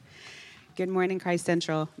Good morning, Christ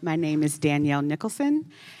Central. My name is Danielle Nicholson,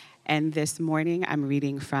 and this morning I'm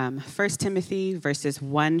reading from 1 Timothy verses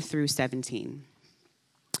 1 through 17.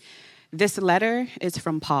 This letter is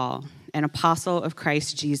from Paul, an apostle of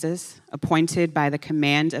Christ Jesus, appointed by the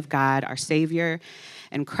command of God our Savior,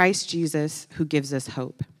 and Christ Jesus who gives us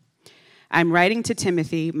hope. I'm writing to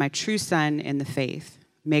Timothy, my true son in the faith.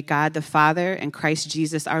 May God the Father and Christ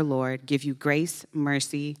Jesus our Lord give you grace,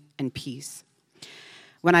 mercy, and peace.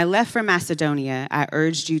 When I left for Macedonia, I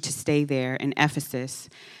urged you to stay there in Ephesus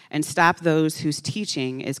and stop those whose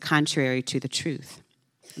teaching is contrary to the truth.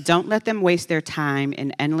 Don't let them waste their time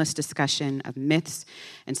in endless discussion of myths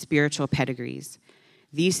and spiritual pedigrees.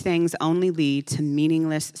 These things only lead to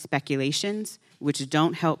meaningless speculations, which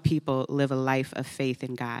don't help people live a life of faith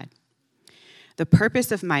in God. The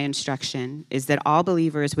purpose of my instruction is that all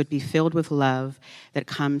believers would be filled with love that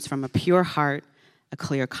comes from a pure heart, a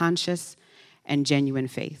clear conscience, and genuine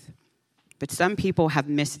faith. But some people have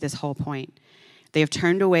missed this whole point. They have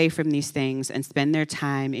turned away from these things and spend their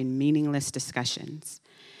time in meaningless discussions.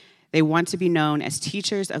 They want to be known as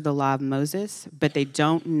teachers of the law of Moses, but they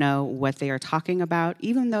don't know what they are talking about,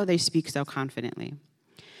 even though they speak so confidently.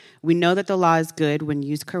 We know that the law is good when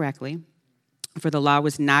used correctly, for the law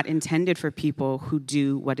was not intended for people who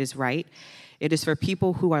do what is right. It is for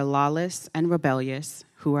people who are lawless and rebellious,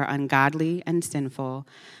 who are ungodly and sinful,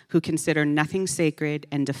 who consider nothing sacred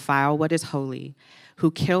and defile what is holy,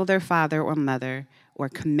 who kill their father or mother or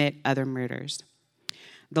commit other murders.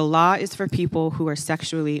 The law is for people who are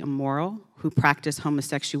sexually immoral, who practice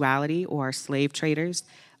homosexuality or are slave traders,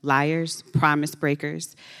 liars, promise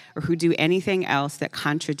breakers, or who do anything else that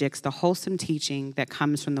contradicts the wholesome teaching that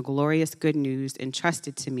comes from the glorious good news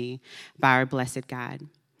entrusted to me by our blessed God.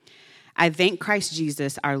 I thank Christ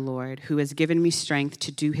Jesus, our Lord, who has given me strength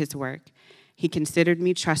to do his work. He considered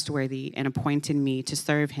me trustworthy and appointed me to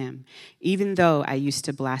serve him, even though I used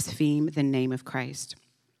to blaspheme the name of Christ.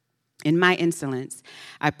 In my insolence,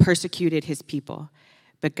 I persecuted his people,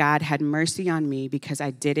 but God had mercy on me because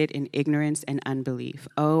I did it in ignorance and unbelief.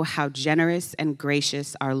 Oh, how generous and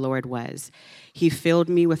gracious our Lord was. He filled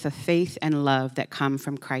me with a faith and love that come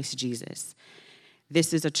from Christ Jesus.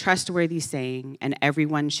 This is a trustworthy saying, and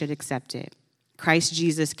everyone should accept it. Christ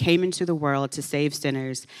Jesus came into the world to save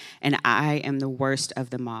sinners, and I am the worst of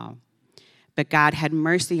them all. But God had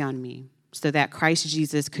mercy on me, so that Christ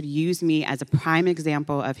Jesus could use me as a prime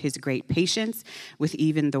example of his great patience with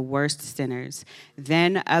even the worst sinners.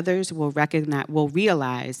 Then others will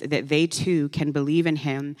realize that they too can believe in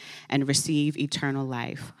him and receive eternal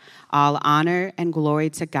life. All honor and glory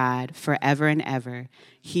to God forever and ever.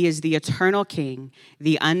 He is the eternal King,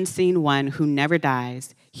 the unseen one who never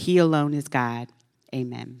dies. He alone is God.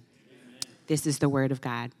 Amen. This is the word of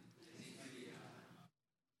God.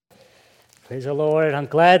 Praise the Lord. I'm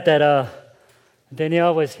glad that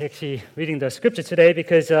Danielle was actually reading the scripture today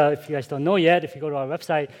because if you guys don't know yet, if you go to our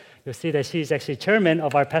website, you'll see that she's actually chairman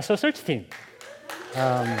of our pastoral search team.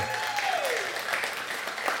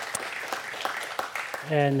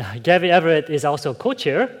 And Gabby Everett is also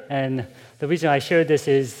co-chair. And the reason I share this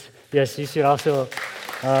is, yes, you should also...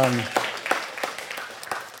 and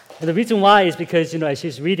the reason why is because, as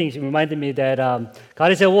she's reading, she reminded me that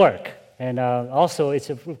God is at work. And also, it's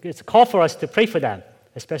a call for us to pray for them,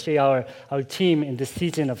 especially our team in this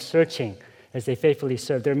season of searching as they faithfully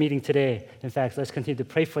serve. They're meeting today. In fact, let's continue to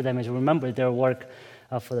pray for them as we remember their work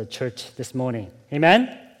for the church this morning.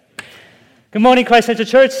 Amen? Good morning, Christ Central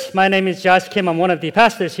Church. My name is Josh Kim. I'm one of the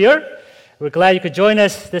pastors here. We're glad you could join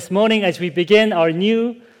us this morning as we begin our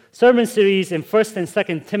new sermon series in 1 and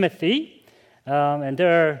 2 Timothy. And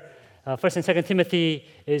there are 1 and 2 Timothy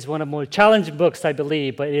is one of the more challenging books, I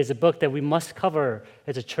believe, but it is a book that we must cover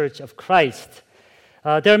as a church of Christ.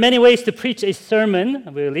 There are many ways to preach a sermon,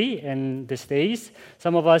 really, in these days.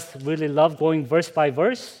 Some of us really love going verse by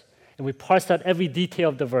verse, and we parse out every detail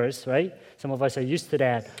of the verse, right? Some of us are used to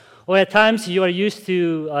that. Or at times, you are used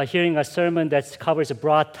to hearing a sermon that covers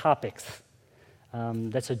broad topics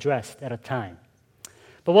that's addressed at a time.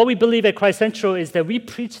 But what we believe at Christ Central is that we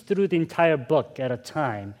preach through the entire book at a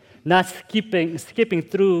time, not skipping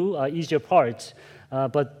through easier parts,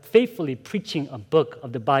 but faithfully preaching a book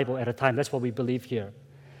of the Bible at a time. That's what we believe here.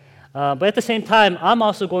 But at the same time, I'm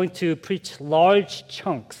also going to preach large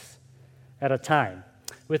chunks at a time.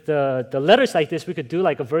 With the letters like this, we could do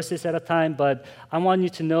like a verses at a time, but I want you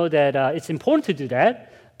to know that it's important to do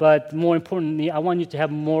that, but more importantly, I want you to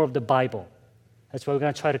have more of the Bible. That's why we're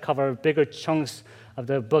going to try to cover bigger chunks of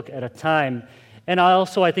the book at a time. And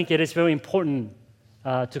I think it is very important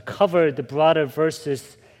to cover the broader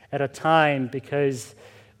verses at a time because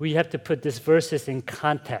we have to put these verses in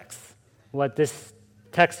context, what this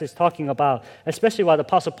text is talking about, especially while the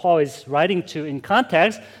Apostle Paul is writing to in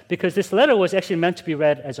context, because this letter was actually meant to be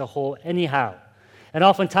read as a whole anyhow. And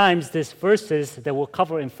oftentimes, these verses that we'll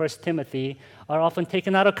cover in 1 Timothy are often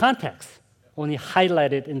taken out of context, only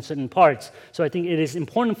highlighted in certain parts. So I think it is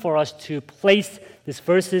important for us to place these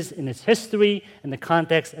verses in its history and the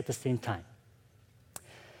context at the same time.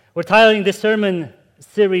 We're titling this sermon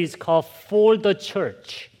series called For the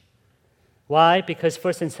Church. Why? Because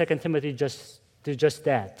 1 and 2 Timothy do just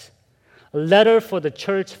that. A letter for the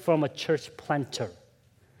church from a church planter.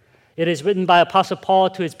 It is written by Apostle Paul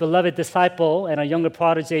to his beloved disciple and a younger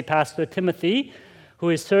protege, Pastor Timothy, who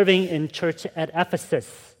is serving in church at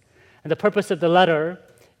Ephesus. And the purpose of the letter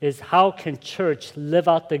is how can church live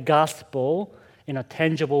out the gospel in a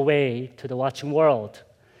tangible way to the watching world.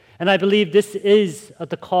 And I believe this is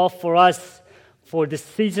the call for us for this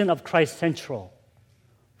season of Christ Central,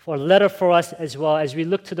 for a letter for us as well as we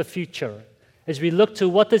look to the future, as we look to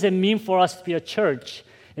what does it mean for us to be a church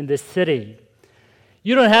in this city.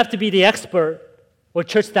 You don't have to be the expert or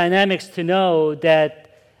church dynamics to know that,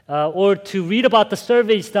 or to read about the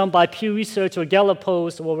surveys done by Pew Research or Gallup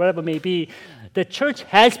Post or whatever it may be. The church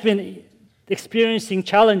has been experiencing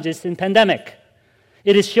challenges in pandemic.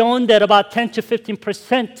 It is shown that about 10 to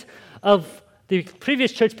 15% of the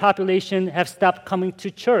previous church population have stopped coming to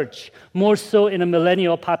church, more so in a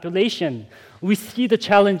millennial population. We see the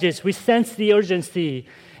challenges, we sense the urgency.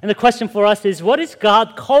 And the question for us is, what is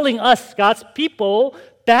God calling us, God's people,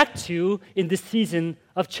 back to in this season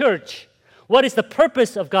of church? What is the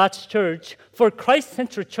purpose of God's church for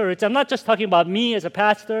Christ-centered church? I'm not just talking about me as a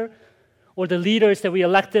pastor or the leaders that we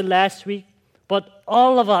elected last week, but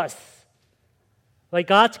all of us, like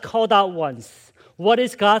God's called out ones. What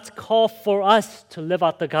is God's call for us to live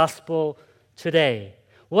out the gospel today?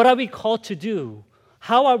 What are we called to do?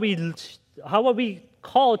 How are we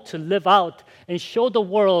called to live out and show the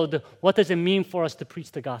world what does it mean for us to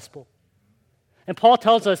preach the gospel? And Paul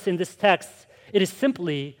tells us in this text, it is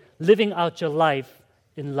simply living out your life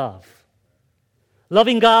in love.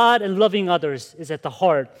 Loving God and loving others is at the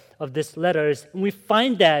heart of this letter, and we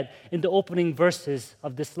find that in the opening verses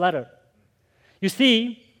of this letter. You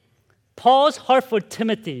see, Paul's heart for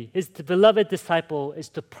Timothy, his beloved disciple, is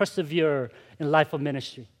to persevere in life of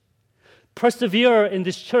ministry. Persevere in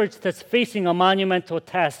this church that's facing a monumental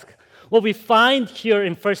task. What we find here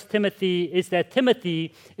in 1 Timothy is that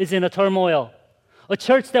Timothy is in a turmoil. A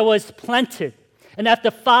church that was planted. And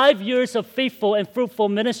after 5 years of faithful and fruitful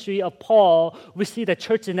ministry of Paul, we see the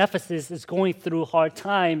church in Ephesus is going through a hard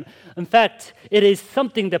time. In fact, it is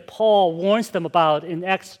something that Paul warns them about in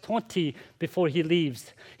Acts 20 before he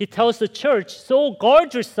leaves. He tells the church, so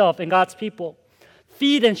guard yourself and God's people.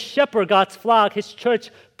 Feed and shepherd God's flock, his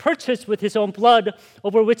church purchased with his own blood,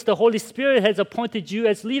 over which the Holy Spirit has appointed you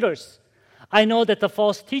as leaders. I know that the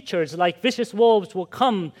false teachers, like vicious wolves, will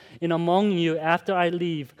come in among you after I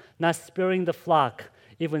leave, not sparing the flock.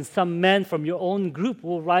 Even some men from your own group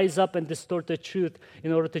will rise up and distort the truth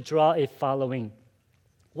in order to draw a following.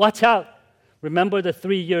 Watch out. Remember the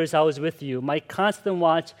 3 years I was with you, my constant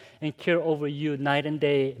watch and care over you night and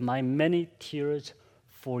day, my many tears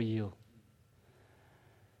for you.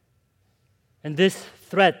 And this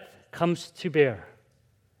threat comes to bear.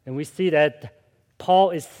 And we see that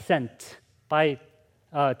Paul is sent by,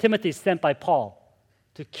 Timothy is sent by Paul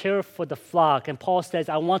to care for the flock. And Paul says,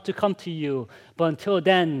 I want to come to you, but until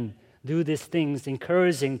then, do these things,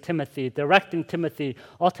 encouraging Timothy, directing Timothy,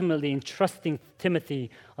 ultimately entrusting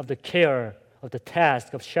Timothy of the care, of the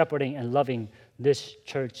task of shepherding and loving this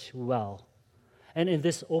church well. And in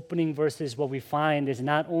this opening verses, what we find is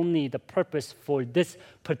not only the purpose for this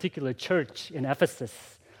particular church in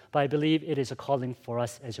Ephesus, but I believe it is a calling for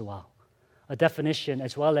us as well. A definition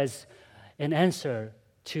as well as an answer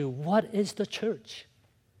to what is the church?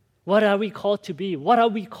 What are we called to be? What are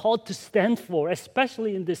we called to stand for,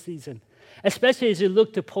 especially in this season? Especially as you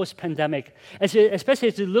look to post-pandemic, especially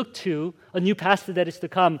as you look to a new pastor that is to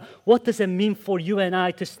come, what does it mean for you and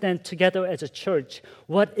I to stand together as a church?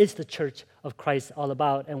 What is the church of Christ all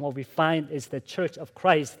about? And what we find is the church of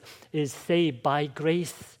Christ is saved by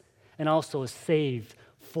grace and also saved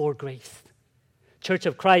for grace. Church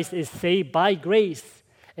of Christ is saved by grace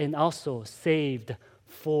and also saved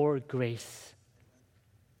for grace.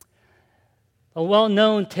 A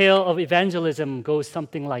well-known tale of evangelism goes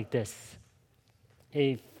something like this.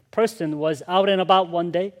 A person was out and about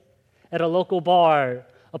one day at a local bar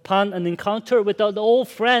upon an encounter with an old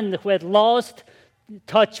friend who had lost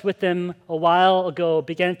touch with him a while ago,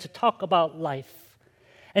 began to talk about life.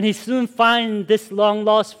 And he soon finds this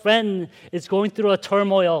long-lost friend is going through a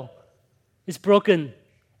turmoil, is broken,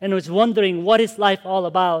 and was wondering what is life all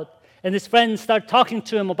about. And his friends start talking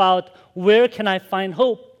to him about where can I find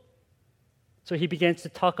hope? So he begins to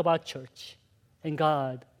talk about church and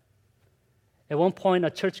God. At one point, a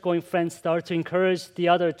church-going friend started to encourage the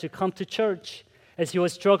other to come to church as he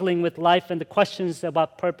was struggling with life and the questions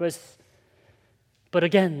about purpose. But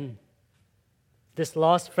again, this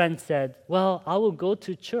lost friend said, well, I will go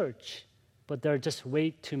to church, but there are just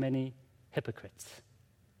way too many hypocrites.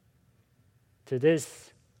 To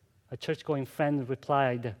this, a church-going friend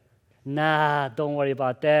replied, nah, don't worry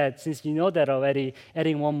about that. Since you know that already,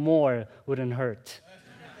 adding one more wouldn't hurt.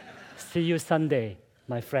 See you Sunday,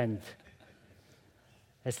 my friend.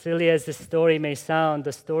 As silly as this story may sound,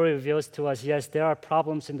 the story reveals to us, yes, there are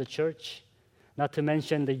problems in the church, not to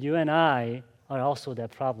mention that you and I are also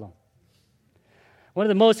that problem. One of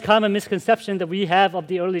the most common misconceptions that we have of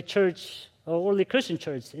the early church, or early Christian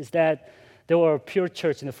church, is that they were a pure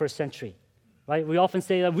church in the first century. Right? We often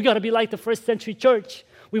say that we got to be like the first century church.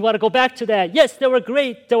 We want to go back to that. Yes, they were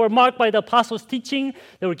great. They were marked by the apostles' teaching.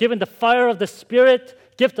 They were given the fire of the Spirit,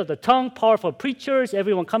 gift of the tongue, powerful preachers,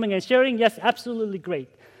 everyone coming and sharing. Yes, absolutely great.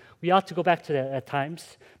 We ought to go back to that at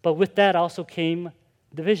times. But with that also came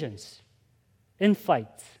divisions,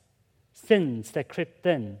 infights, sins that crept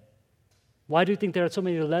in. Why do you think there are so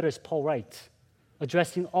many letters Paul writes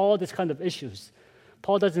addressing all these kind of issues?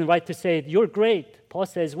 Paul doesn't write to say, you're great. Paul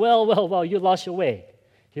says, well, you lost your way.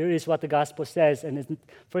 Here is what the gospel says. And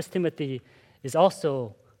 1 Timothy is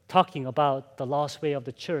also talking about the lost way of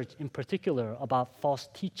the church, in particular about false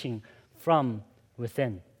teaching from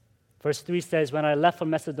within. Verse 3 says, when I left for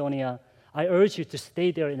Macedonia, I urge you to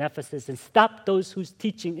stay there in Ephesus and stop those whose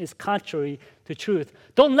teaching is contrary to truth.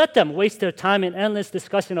 Don't let them waste their time in endless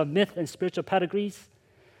discussion of myth and spiritual pedigrees.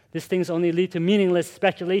 These things only lead to meaningless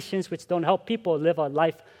speculations which don't help people live a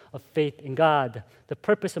life of faith in God. The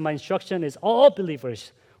purpose of my instruction is all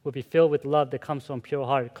believers will be filled with love that comes from pure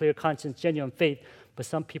heart, clear conscience, genuine faith. But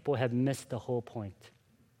some people have missed the whole point.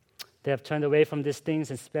 They have turned away from these things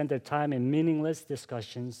and spent their time in meaningless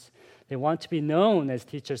discussions. They want to be known as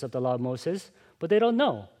teachers of the law of Moses, but they don't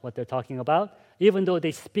know what they're talking about, even though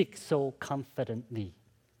they speak so confidently.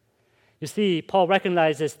 You see, Paul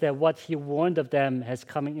recognizes that what he warned of them has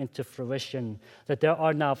coming into fruition, that there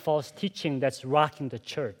are now false teaching that's rocking the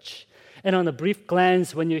church. And on a brief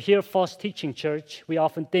glance, when you hear false teaching, church, we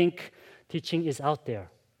often think teaching is out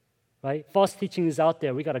there, right? False teaching is out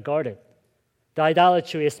there. We got to guard it. The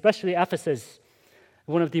idolatry, especially Ephesus,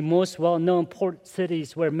 one of the most well-known port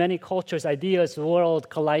cities where many cultures, ideas, world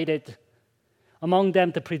collided. Among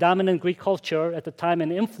them, the predominant Greek culture at the time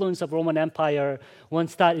and influence of Roman Empire,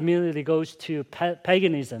 one's thought immediately goes to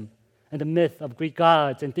paganism and the myth of Greek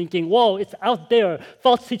gods and thinking, whoa, it's out there,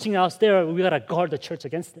 false teaching out there, we got to guard the church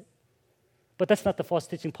against it. But that's not the false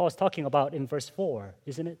teaching Paul's talking about in verse 4,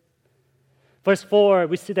 isn't it? Verse 4,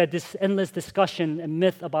 we see that this endless discussion and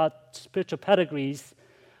myth about spiritual pedigrees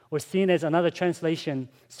were seen as another translation,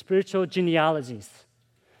 spiritual genealogies.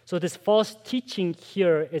 So this false teaching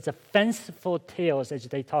here is a fanciful tales, as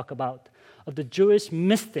they talk about, of the Jewish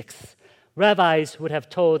mystics. Rabbis would have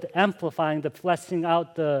told, amplifying fleshing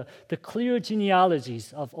out the clear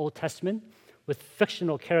genealogies of Old Testament with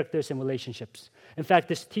fictional characters and relationships. In fact,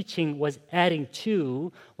 this teaching was adding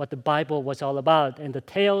to what the Bible was all about, and the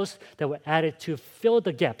tales that were added to fill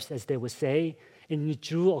the gaps, as they would say, and it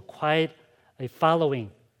drew quite a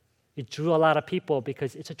following. It drew a lot of people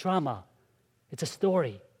because it's a drama, it's a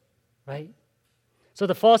story. Right? So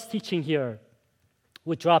the false teaching here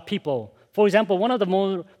would draw people. For example, one of the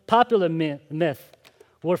more popular myths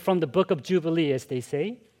were from the book of Jubilee, as they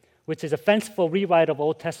say, which is a fanciful rewrite of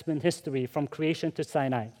Old Testament history from creation to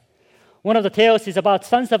Sinai. One of the tales is about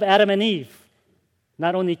sons of Adam and Eve,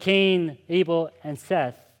 not only Cain, Abel, and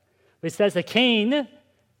Seth. It says that Cain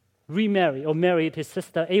married his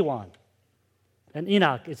sister Awan, and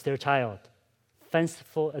Enoch is their child.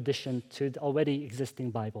 Fanciful addition to the already existing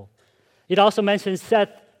Bible. It also mentions Seth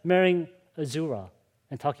marrying Azura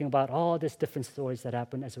and talking about all these different stories that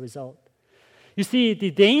happened as a result. You see,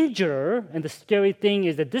 the danger and the scary thing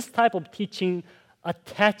is that this type of teaching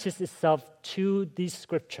attaches itself to the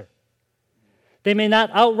Scripture. They may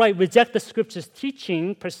not outright reject the Scripture's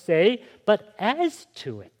teaching per se, but adds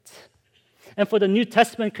to it. And for the New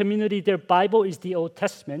Testament community, their Bible is the Old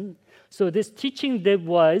Testament. So this teaching that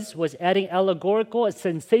was adding allegorical and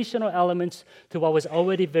sensational elements to what was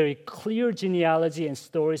already very clear genealogy and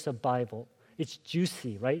stories of Bible. It's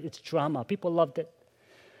juicy, right? It's drama. People loved it.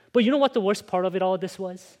 But you know what the worst part of it all this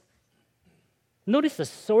was? Notice the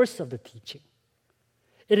source of the teaching.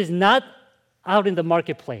 It is not out in the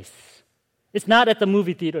marketplace. It's not at the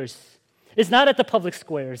movie theaters. It's not at the public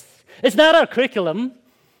squares. It's not our curriculum.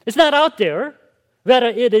 It's not out there. Rather,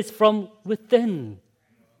 it is from within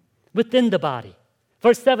the body.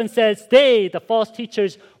 Verse 7 says, they, the false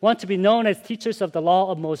teachers, want to be known as teachers of the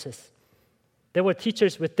law of Moses. There were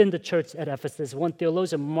teachers within the church at Ephesus. One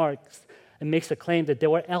theologian marks and makes a claim that there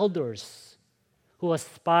were elders who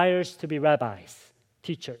aspires to be rabbis,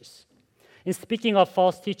 teachers. In speaking of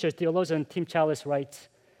false teachers, theologian Tim Challis writes,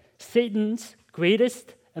 Satan's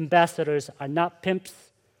greatest ambassadors are not pimps,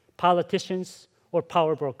 politicians, or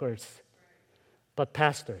power brokers, but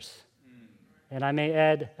pastors. And I may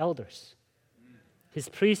add, elders. His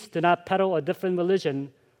priests do not peddle a different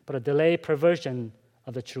religion, but a delayed perversion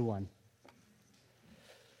of the true one.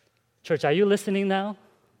 Church, are you listening now?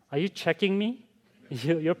 Are you checking me?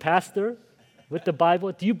 Your pastor with the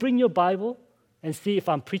Bible? Do you bring your Bible and see if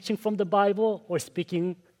I'm preaching from the Bible or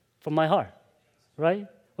speaking from my heart, right?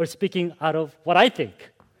 Or speaking out of what I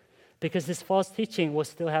think? Because this false teaching what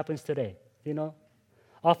still happens today,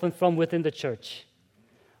 often from within the church.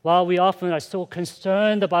 While we often are so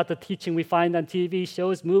concerned about the teaching we find on TV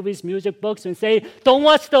shows, movies, music, books, and say, don't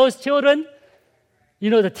watch those, children.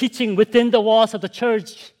 The teaching within the walls of the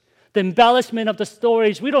church, the embellishment of the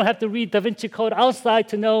stories. We don't have to read Da Vinci Code outside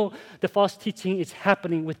to know the false teaching is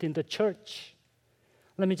happening within the church.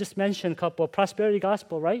 Let me just mention a couple. Prosperity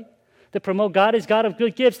gospel, right? They promote God is God of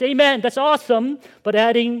good gifts. Amen, that's awesome. But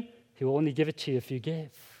adding, He will only give it to you if you give.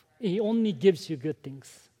 He only gives you good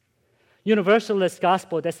things. Universalist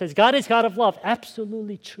gospel that says God is God of love.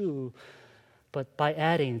 Absolutely true. But by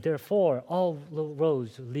adding, therefore, all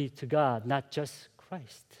roads lead to God, not just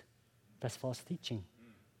Christ. That's false teaching.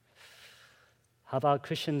 How about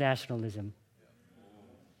Christian nationalism?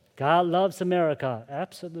 God loves America.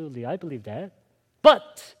 Absolutely, I believe that.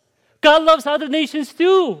 But God loves other nations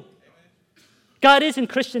too. God isn't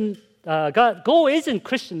Christian. Go isn't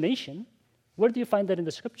Christian nation. Where do you find that in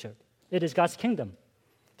the scripture? It is God's kingdom.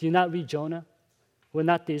 Do you not read Jonah? We're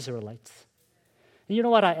not the Israelites. And you know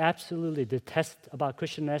what I absolutely detest about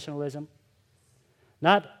Christian nationalism?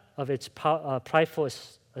 Not of its prideful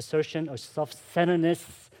assertion or self-centeredness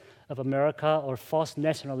of America or false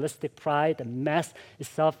nationalistic pride that masks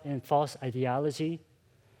itself in false ideology.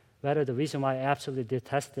 Rather, the reason why I absolutely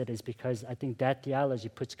detest it is because I think that theology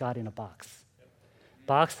puts God in a box.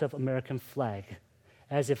 Box of American flag,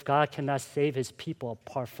 as if God cannot save His people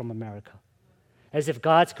apart from America. As if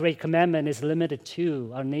God's great commandment is limited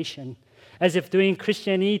to our nation. As if doing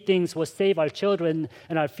Christianese things will save our children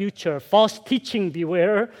and our future. False teaching,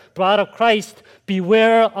 beware. Bride of Christ,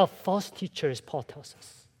 beware of false teachers, Paul tells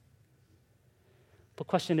us. The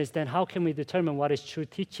question is then, how can we determine what is true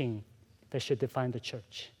teaching that should define the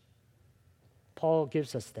church? Paul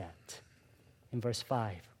gives us that in verse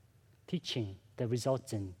 5. Teaching that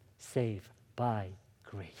results in saved by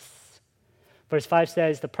grace. Verse 5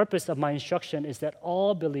 says, the purpose of my instruction is that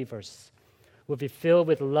all believers will be filled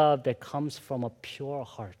with love that comes from a pure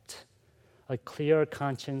heart, a clear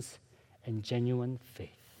conscience, and genuine faith.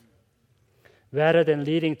 Rather than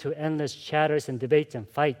leading to endless chatters and debates and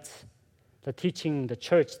fights, the teaching the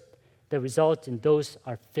church that results in those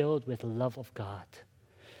are filled with love of God.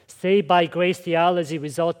 Saved by grace theology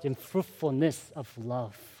results in fruitfulness of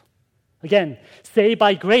love. Again, saved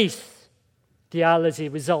by grace theology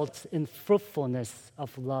results in fruitfulness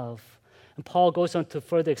of love. And Paul goes on to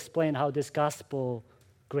further explain how this gospel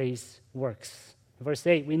grace works. In verse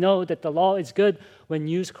 8, we know that the law is good when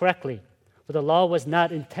used correctly, but the law was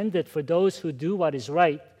not intended for those who do what is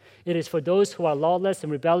right. It is for those who are lawless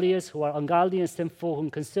and rebellious, who are ungodly and sinful, who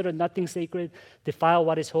consider nothing sacred, defile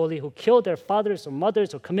what is holy, who kill their fathers or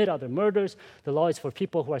mothers or commit other murders. The law is for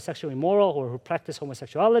people who are sexually immoral or who practice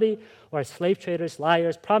homosexuality or are slave traders,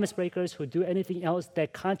 liars, promise breakers, who do anything else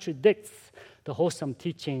that contradicts the wholesome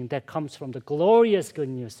teaching that comes from the glorious good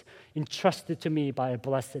news entrusted to me by a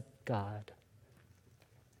blessed God.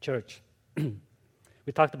 Church,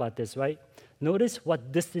 we talked about this, right? Notice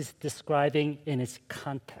what this is describing in its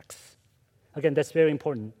context. Again, that's very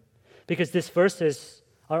important because these verses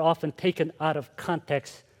are often taken out of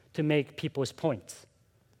context to make people's points.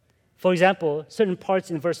 For example, certain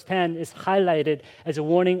parts in verse 10 is highlighted as a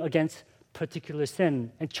warning against particular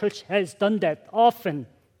sin, and church has done that often,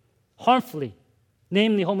 harmfully,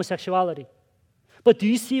 namely homosexuality. But do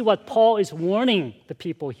you see what Paul is warning the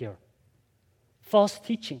people here? False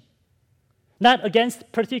teaching. Not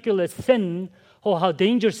against particular sin or how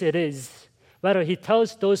dangerous it is. Rather, he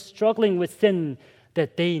tells those struggling with sin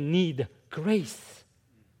that they need grace.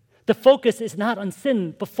 The focus is not on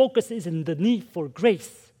sin, but focus is in the need for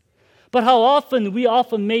grace. But how often we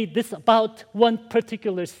often made this about one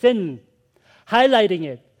particular sin, highlighting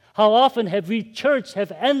it. How often have we church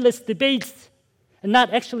have endless debates and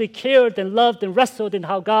not actually cared and loved and wrestled in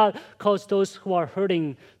how God calls those who are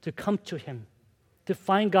hurting to come to Him, to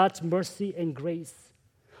find God's mercy and grace.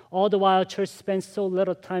 All the while, church spends so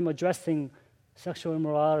little time addressing sexual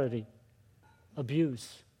immorality,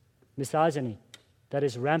 abuse, misogyny that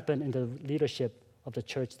is rampant in the leadership of the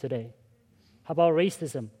church today. How about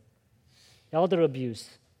racism, elder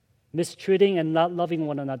abuse, mistreating and not loving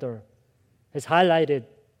one another is highlighted,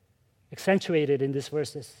 accentuated in these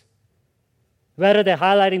verses. Rather than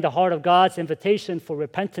highlighting the heart of God's invitation for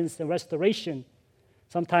repentance and restoration,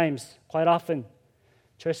 sometimes, quite often,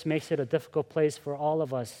 church makes it a difficult place for all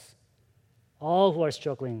of us, all who are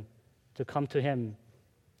struggling, to come to Him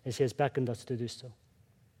as He has beckoned us to do so.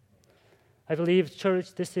 I believe,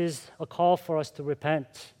 church, this is a call for us to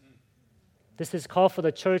repent. This is a call for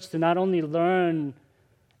the church to not only learn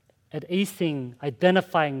at acing,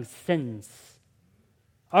 identifying sins,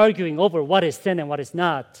 arguing over what is sin and what is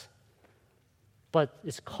not, but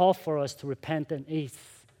it's a call for us to repent and ace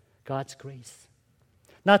God's grace.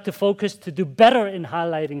 Not to focus to do better in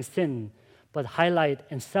highlighting sin, but highlight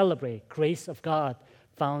and celebrate grace of God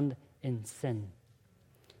found in sin.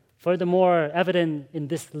 Furthermore, evident in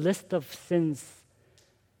this list of sins,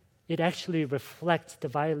 it actually reflects the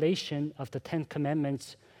violation of the 10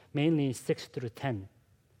 Commandments, mainly 6 through 10,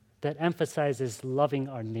 that emphasizes loving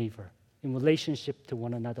our neighbor in relationship to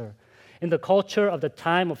one another. In the culture of the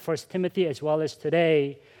time of 1 Timothy as well as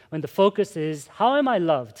today, when the focus is, how am I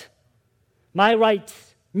loved? My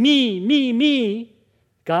rights, me,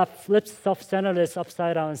 God flips self-centeredness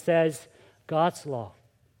upside down and says, God's law,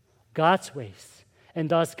 God's ways. And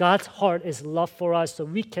thus, God's heart is love for us, so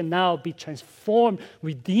we can now be transformed,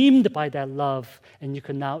 redeemed by that love, and you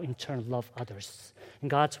can now in turn love others. And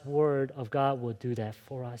God's word of God will do that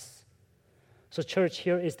for us. So, church,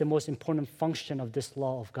 here is the most important function of this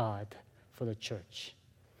law of God for the church.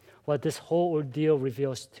 What this whole ordeal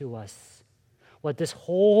reveals to us, what this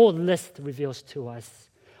whole list reveals to us,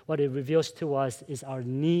 what it reveals to us is our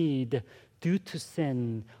need, due to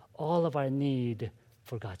sin, all of our need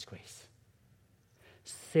for God's grace.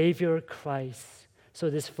 Savior Christ. So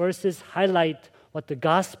these verses highlight what the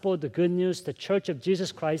gospel, the good news, the church of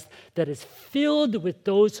Jesus Christ that is filled with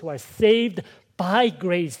those who are saved by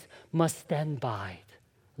grace must stand by.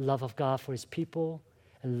 Love of God for His people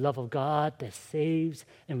and love of God that saves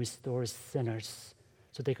and restores sinners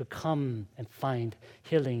so they could come and find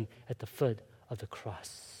healing at the foot of the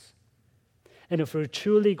cross. And if we're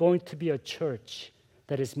truly going to be a church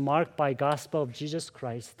that is marked by gospel of Jesus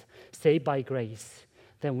Christ, saved by grace,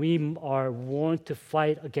 then we are warned to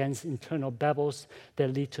fight against internal babbles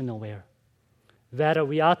that lead to nowhere. Rather,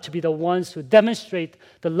 we ought to be the ones who demonstrate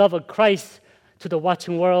the love of Christ to the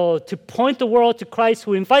watching world, to point the world to Christ,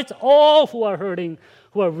 who invites all who are hurting,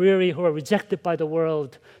 who are weary, who are rejected by the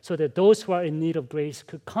world, so that those who are in need of grace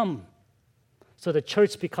could come. So the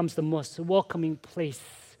church becomes the most welcoming place.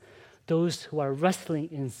 Those who are wrestling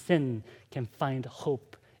in sin can find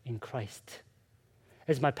hope in Christ.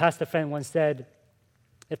 As my pastor friend once said,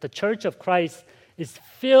 if the church of Christ is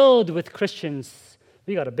filled with Christians,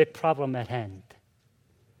 we got a big problem at hand.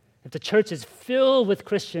 If the church is filled with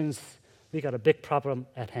Christians, we got a big problem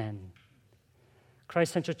at hand.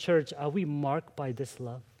 Christ Central Church, are we marked by this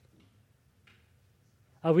love?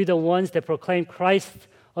 Are we the ones that proclaim Christ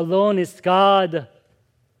alone is God,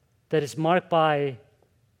 that is marked by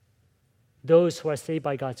those who are saved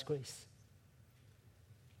by God's grace?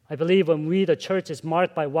 I believe when we, the church, is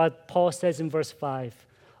marked by what Paul says in verse 5,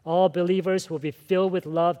 all believers will be filled with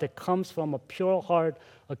love that comes from a pure heart,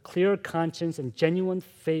 a clear conscience, and genuine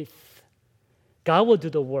faith. God will do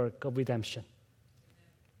the work of redemption.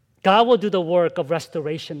 God will do the work of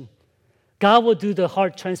restoration. God will do the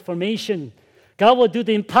heart transformation. God will do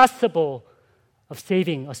the impossible of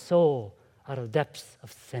saving a soul out of depths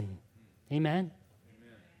of sin. Amen?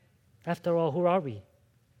 Amen. After all, who are we?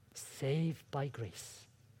 Saved by grace.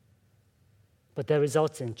 But that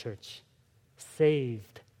results in, church,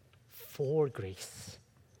 saved for grace.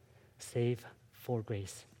 Saved for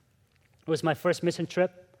grace. It was my first mission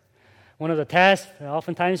trip. One of the tasks,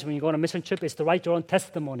 oftentimes when you go on a mission trip, is to write your own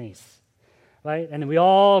testimonies, right? And we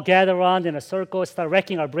all gather around in a circle, start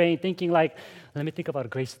racking our brain, thinking like, let me think about a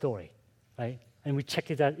great story, right? And we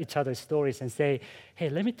check each other's stories and say, hey,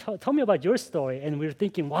 tell me about your story. And we're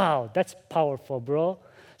thinking, wow, that's powerful, bro.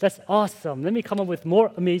 That's awesome. Let me come up with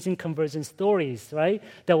more amazing conversion stories, right?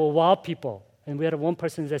 That will wow people. And we had one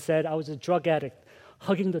person that said, I was a drug addict,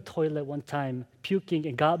 hugging the toilet one time, puking,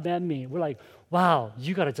 and God met me. We're like, wow,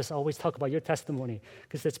 you got to just always talk about your testimony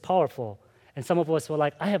because it's powerful. And some of us were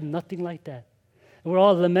like, I have nothing like that. And we're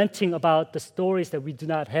all lamenting about the stories that we do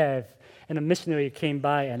not have. And a missionary came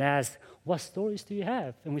by and asked, what stories do you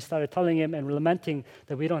have? And we started telling him and lamenting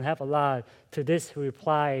that we don't have a lot. To this, he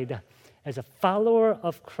replied, as a follower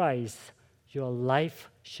of Christ, your life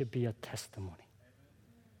should be a testimony.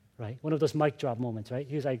 Right? One of those mic drop moments, right?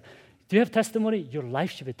 He was like, do you have testimony? Your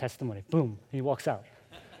life should be testimony. Boom. And he walks out.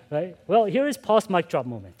 Right? Well, here is Paul's mic drop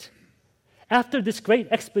moment. After this great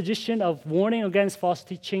exposition of warning against false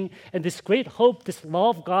teaching and this great hope this law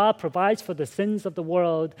of God provides for the sins of the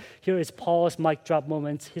world, here is Paul's mic drop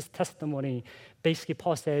moment, his testimony. Basically,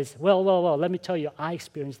 Paul says, well, let me tell you, I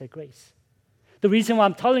experienced that grace. The reason why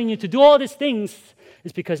I'm telling you to do all these things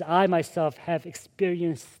is because I myself have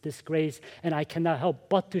experienced this grace, and I cannot help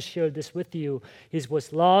but to share this with you. He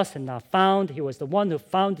was lost and not found. He was the one who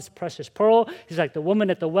found this precious pearl. He's like the woman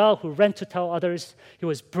at the well who ran to tell others. He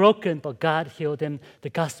was broken, but God healed him. The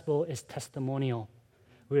gospel is testimonial.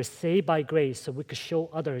 We are saved by grace so we could show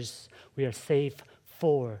others we are saved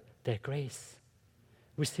for their grace.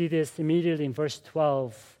 We see this immediately in verse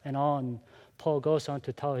 12 and on. Paul goes on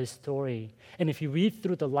to tell his story. And if you read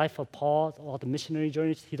through the life of Paul, all the missionary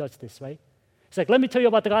journeys, he does this, right? He's like, let me tell you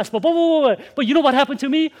about the gospel. But you know what happened to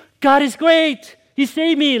me? God is great. He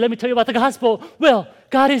saved me. Let me tell you about the gospel. Well,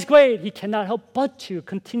 God is great. He cannot help but to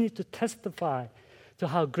continue to testify to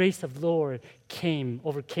how grace of the Lord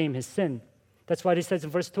overcame his sin. That's why he says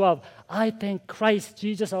in verse 12, I thank Christ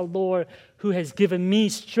Jesus our Lord who has given me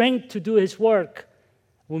strength to do his work.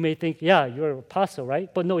 We may think, yeah, you're an apostle, right?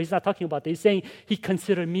 But no, he's not talking about that. He's saying he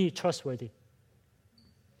considered me trustworthy.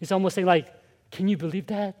 He's almost saying like, can you believe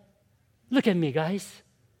that? Look at me, guys.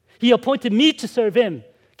 He appointed me to serve him.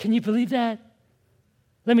 Can you believe that?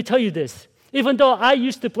 Let me tell you this. Even though I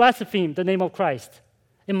used to blaspheme the name of Christ,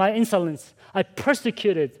 in my insolence, I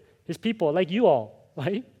persecuted his people like you all,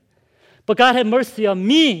 right? But God had mercy on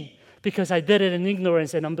me because I did it in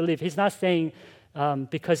ignorance and unbelief. He's not saying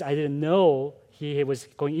because I didn't know he was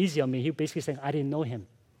going easy on me. He basically saying, I didn't know him.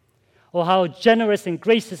 Oh, how generous and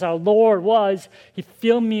gracious our Lord was. He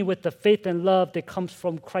filled me with the faith and love that comes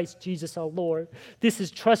from Christ Jesus our Lord. This is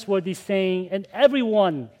trustworthy saying, and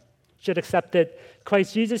everyone should accept it.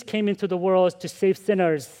 Christ Jesus came into the world to save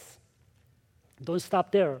sinners. Don't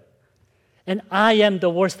stop there. And I am the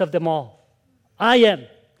worst of them all. I am.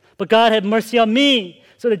 But God had mercy on me,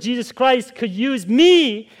 so that Jesus Christ could use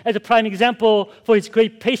me as a prime example for his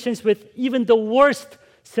great patience with even the worst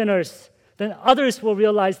sinners. Then others will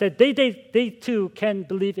realize that they too can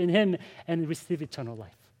believe in him and receive eternal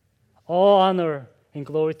life. All honor and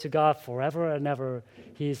glory to God forever and ever.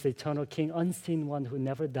 He is the eternal King, unseen one who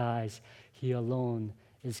never dies. He alone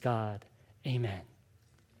is God. Amen.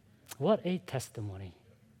 What a testimony.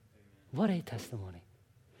 What a testimony.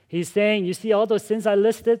 He's saying, you see all those sins I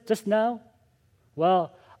listed just now?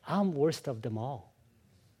 Well, I'm worst of them all,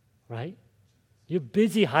 right? You're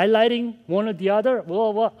busy highlighting one or the other.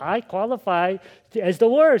 Well, I qualify as the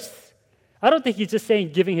worst. I don't think he's just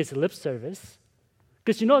saying giving his lip service.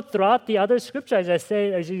 Because throughout the other scripture, as I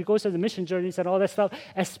say, as he goes on the mission journeys and all that stuff,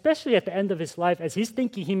 especially at the end of his life, as he's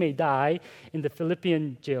thinking he may die in the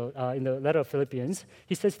Philippian jail, in the letter of Philippians,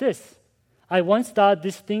 he says this, I once thought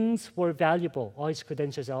these things were valuable, all his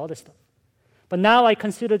credentials and all this stuff. But now I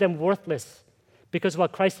consider them worthless. Because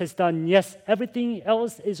what Christ has done, yes, everything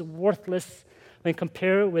else is worthless when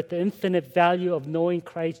compared with the infinite value of knowing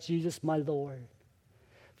Christ Jesus, my Lord.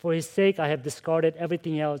 For his sake, I have discarded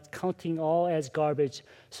everything else, counting all as garbage,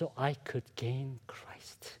 so I could gain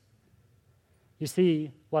Christ. You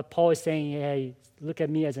see, what Paul is saying, hey, look at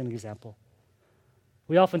me as an example.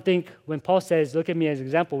 We often think, when Paul says, look at me as an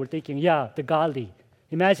example, we're thinking, yeah, the godly.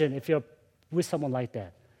 Imagine if you're with someone like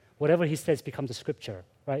that. Whatever he says becomes a scripture,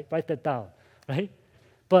 right? Write that down. Right?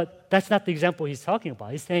 But that's not the example he's talking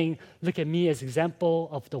about. He's saying, look at me as example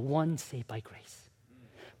of the one saved by grace.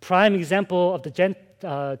 Prime example of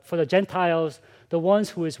for the Gentiles, the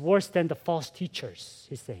ones who is worse than the false teachers,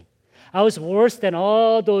 he's saying. I was worse than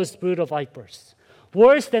all those brood of vipers,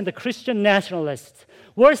 worse than the Christian nationalists,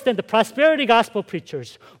 worse than the prosperity gospel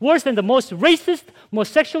preachers, worse than the most racist,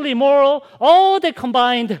 most sexually immoral, all that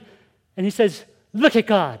combined. And he says, look at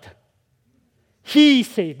God. He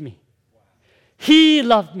saved me. He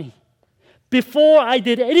loved me. Before I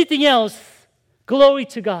did anything else, glory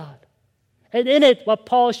to God. And in it, what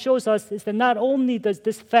Paul shows us is that not only does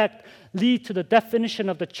this fact lead to the definition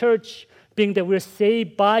of the church being that we're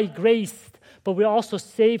saved by grace, but we're also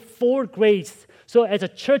saved for grace. So as a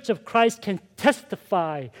church of Christ can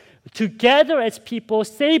testify together as people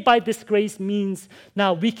saved by this grace means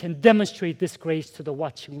now we can demonstrate this grace to the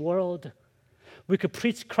watching world. We could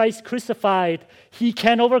preach Christ crucified. He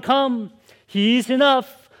can overcome. He is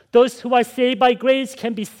enough. Those who are saved by grace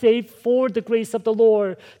can be saved for the grace of the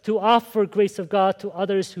Lord, to offer grace of God to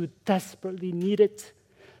others who desperately need it.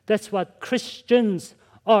 That's what Christians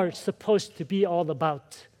are supposed to be all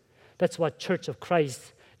about. That's what Church of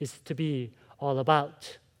Christ is to be all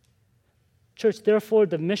about. Church, therefore,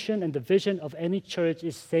 the mission and the vision of any church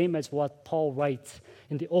is same as what Paul writes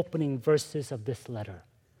in the opening verses of this letter.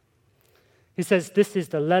 He says, this is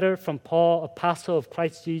the letter from Paul, apostle of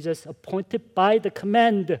Christ Jesus, appointed by the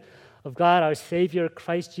command of God our Savior,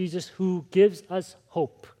 Christ Jesus, who gives us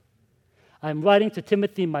hope. I'm writing to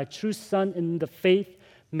Timothy, my true son in the faith.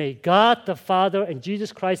 May God the Father and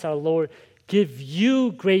Jesus Christ our Lord give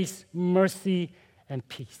you grace, mercy, and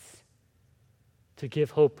peace. To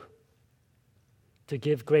give hope, to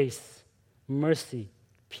give grace, mercy,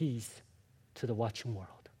 peace to the watching world.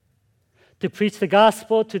 To preach the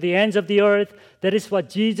gospel to the ends of the earth, that is what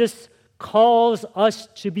Jesus calls us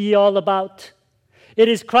to be all about. It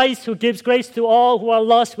is Christ who gives grace to all who are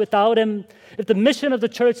lost without Him. If the mission of the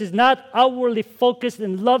church is not outwardly focused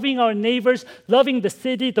in loving our neighbors, loving the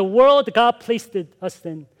city, the world God placed us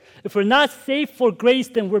in, if we're not saved for grace,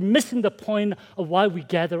 then we're missing the point of why we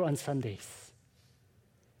gather on Sundays.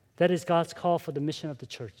 That is God's call for the mission of the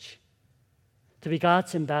church, to be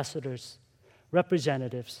God's ambassadors,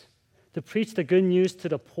 representatives, to preach the good news to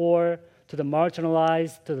the poor, to the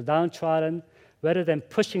marginalized, to the downtrodden, rather than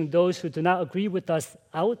pushing those who do not agree with us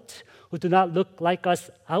out, who do not look like us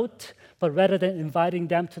out, but rather than inviting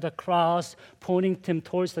them to the cross, pointing them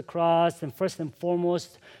towards the cross, and first and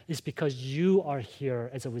foremost is because you are here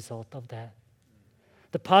as a result of that.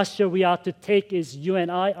 The posture we ought to take is you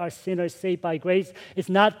and I are sinners saved by grace. It's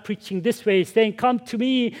not preaching this way, saying, come to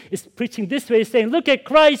me. It's preaching this way, saying, look at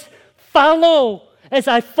Christ, follow. As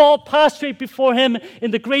I fall prostrate before Him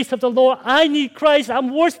in the grace of the Lord, I need Christ.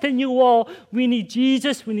 I'm worse than you all. We need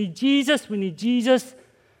Jesus. We need Jesus. We need Jesus.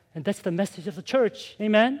 And that's the message of the church.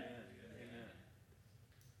 Amen? Amen.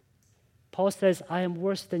 Paul says, I am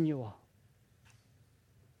worse than you all.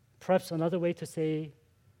 Perhaps another way to say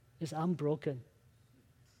is I'm broken.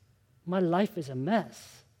 My life is a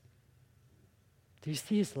mess. Do you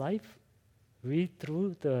see his life? Read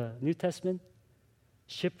through the New Testament.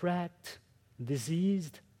 Shipwrecked,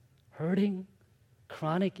 diseased, hurting,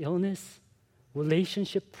 chronic illness,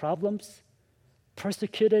 relationship problems,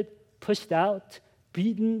 persecuted, pushed out,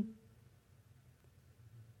 beaten.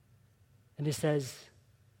 And he says,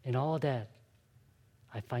 in all that,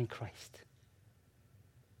 I find Christ.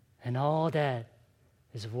 And all that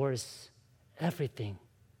is worth everything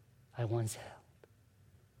I once held.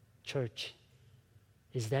 Church,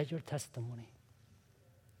 is that your testimony?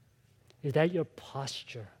 Is that your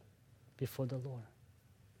posture before the Lord?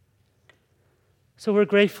 So we're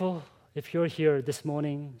grateful if you're here this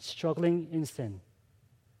morning struggling in sin.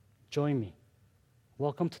 Join me.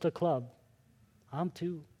 Welcome to the club. I'm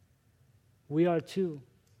too. We are too.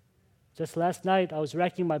 Just last night, I was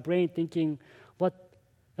racking my brain thinking, what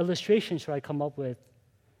illustration should I come up with?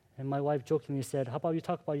 And my wife jokingly said, how about you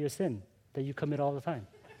talk about your sin that you commit all the time?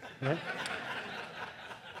 Right?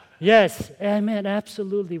 Yes, amen,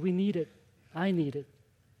 absolutely. We need it. I need it.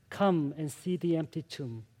 Come and see the empty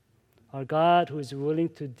tomb. Our God who is willing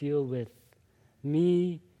to deal with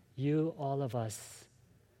me, you, all of us,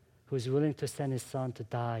 who is willing to send His Son to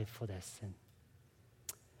die for that sin.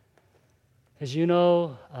 As you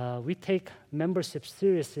know, we take membership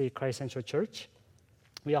seriously at Christ Central Church.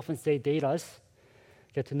 We often say, date us,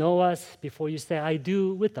 get to know us before you say, I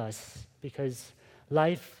do with us, because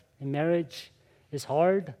life in marriage is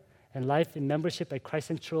hard, and life in membership at Christ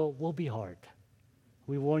Central will be hard.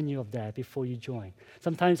 We warn you of that before you join.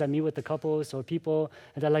 Sometimes I meet with the couples or people,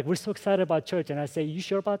 and they're like, we're so excited about church. And I say, you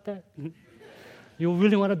sure about that? You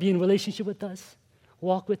really want to be in relationship with us?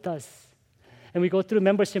 Walk with us. And we go through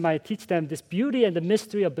membership. I teach them this beauty and the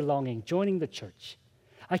mystery of belonging, joining the church.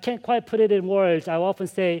 I can't quite put it in words. I often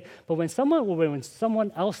say, but when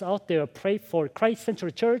someone else out there pray for Christ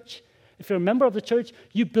Central Church, if you're a member of the church,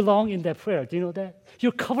 you belong in that prayer. Do you know that?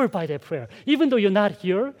 You're covered by that prayer. Even though you're not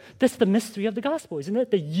here, that's the mystery of the gospel, isn't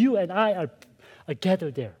it? That you and I are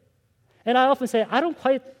gathered there. And I often say, I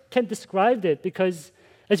can't describe it, because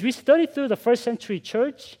as we study through the first century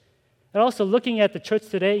church, and also looking at the church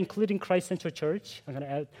today, including Christ Central Church, I'm going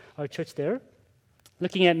to add our church there,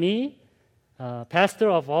 looking at me, pastor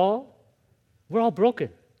of all, we're all broken,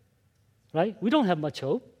 right? We don't have much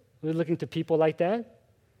hope. We're looking to people like that.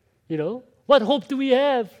 You know, what hope do we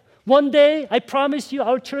have? One day, I promise you,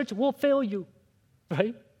 our church will fail you,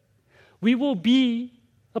 right? We will be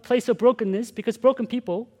a place of brokenness because broken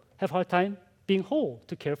people have a hard time being whole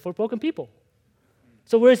to care for broken people.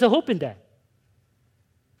 So where's the hope in that?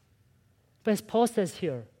 But as Paul says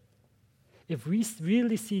here, if we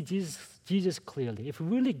really see Jesus clearly, if we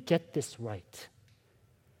really get this right,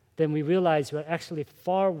 then we realize we're actually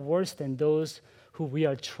far worse than those who we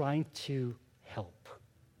are trying to help.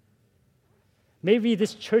 Maybe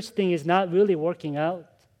this church thing is not really working out.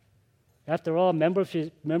 After all,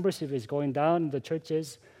 membership is going down in the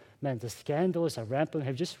churches. Man, the scandals are rampant.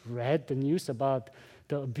 Have you just read the news about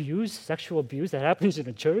the abuse, sexual abuse that happens in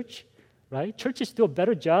the church? Right? Churches do a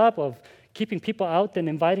better job of keeping people out than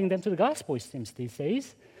inviting them to the gospel, it seems these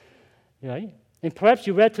days. Right? And perhaps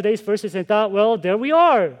you read today's verses and thought, well, there we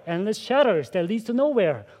are, endless shadows that leads to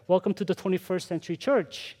nowhere. Welcome to the 21st century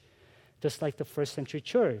church, just like the first century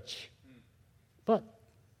church. But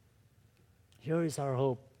here is our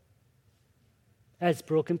hope. As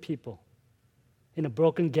broken people, in a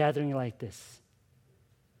broken gathering like this,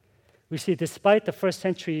 we see despite the first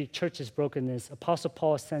century church's brokenness, Apostle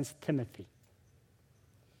Paul sends Timothy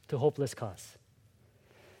to hopeless cause,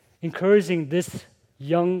 encouraging this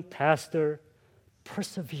young pastor,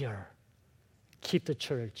 persevere, keep the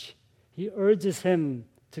church. He urges him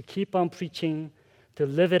to keep on preaching, to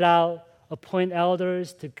live it out, appoint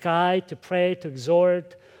elders, to guide, to pray, to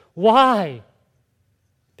exhort. Why?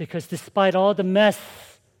 Because despite all the mess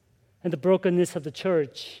and the brokenness of the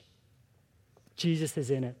church, Jesus is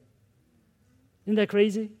in it. Isn't that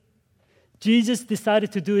crazy? Jesus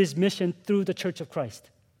decided to do his mission through the church of Christ.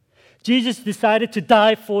 Jesus decided to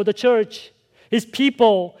die for the church. His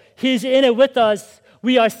people, he's in it with us.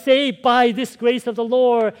 We are saved by this grace of the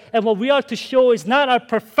Lord. And what we are to show is not our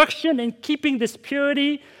perfection in keeping this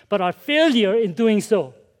purity, but our failure in doing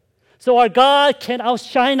so. So our God can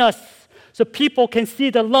outshine us, so people can see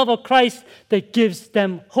the love of Christ that gives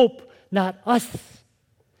them hope, not us.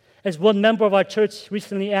 As one member of our church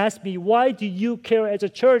recently asked me, why do you care as a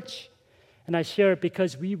church? And I shared,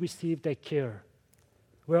 because we receive that care.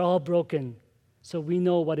 We're all broken, so we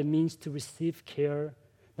know what it means to receive care,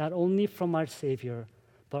 not only from our Savior,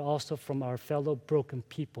 but also from our fellow broken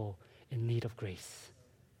people in need of grace.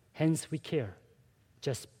 Hence, we care,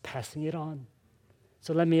 just passing it on.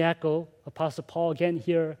 So let me echo Apostle Paul again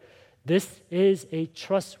here. This is a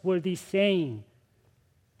trustworthy saying.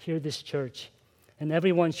 Hear this, church, and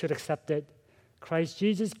everyone should accept it. Christ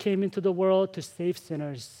Jesus came into the world to save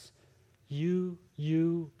sinners. You,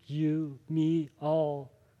 me, all.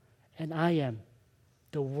 And I am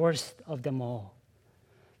the worst of them all.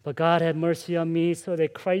 But God had mercy on me so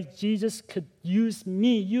that Christ Jesus could use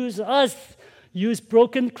me, use us, use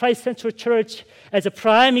broken Christ-central church as a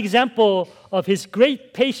prime example of his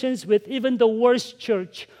great patience with even the worst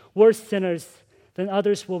church, worst sinners. Then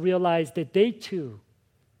others will realize that they too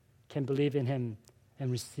can believe in him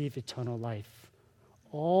and receive eternal life.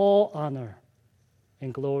 All honor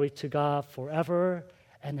and glory to God forever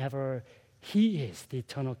and ever. He is the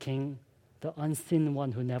eternal King, the unseen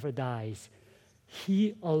one who never dies.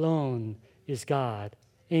 He alone is God.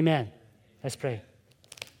 Amen. Let's pray.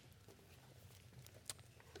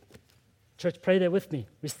 Church, pray that with me.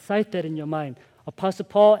 Recite that in your mind. Apostle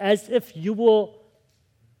Paul, as if you will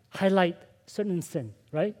highlight certain sin,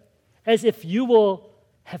 right? As if you will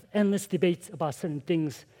have endless debates about certain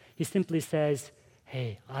things. He simply says,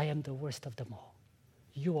 hey, I am the worst of them all.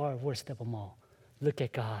 You are worst of them all. Look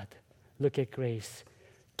at God. Look at grace.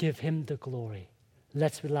 Give him the glory.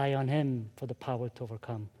 Let's rely on him for the power to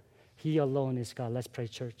overcome. He alone is God. Let's pray,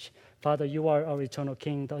 church. Father, you are our eternal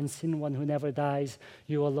King, the unseen one who never dies.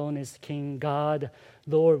 You alone is King. God,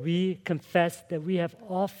 Lord, we confess that we have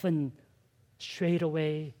often strayed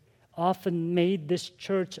away, often made this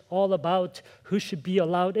church all about who should be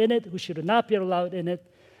allowed in it, who should not be allowed in it.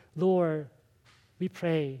 Lord, we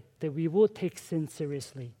pray that we will take sin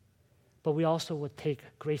seriously, but we also will take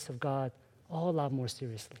grace of God a lot more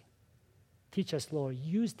seriously. Teach us, Lord,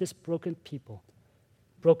 use this broken people,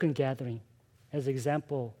 broken gathering as an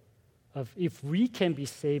example of if we can be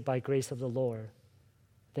saved by grace of the Lord,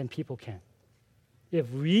 then people can.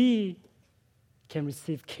 If we can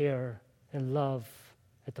receive care and love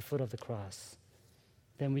at the foot of the cross,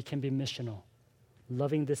 then we can be missional,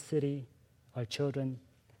 loving this city, our children,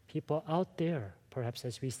 people out there, perhaps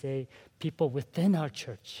as we say, people within our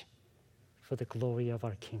church for the glory of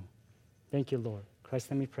our King. Thank you, Lord.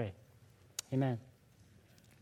 Christ, let me pray. Amen.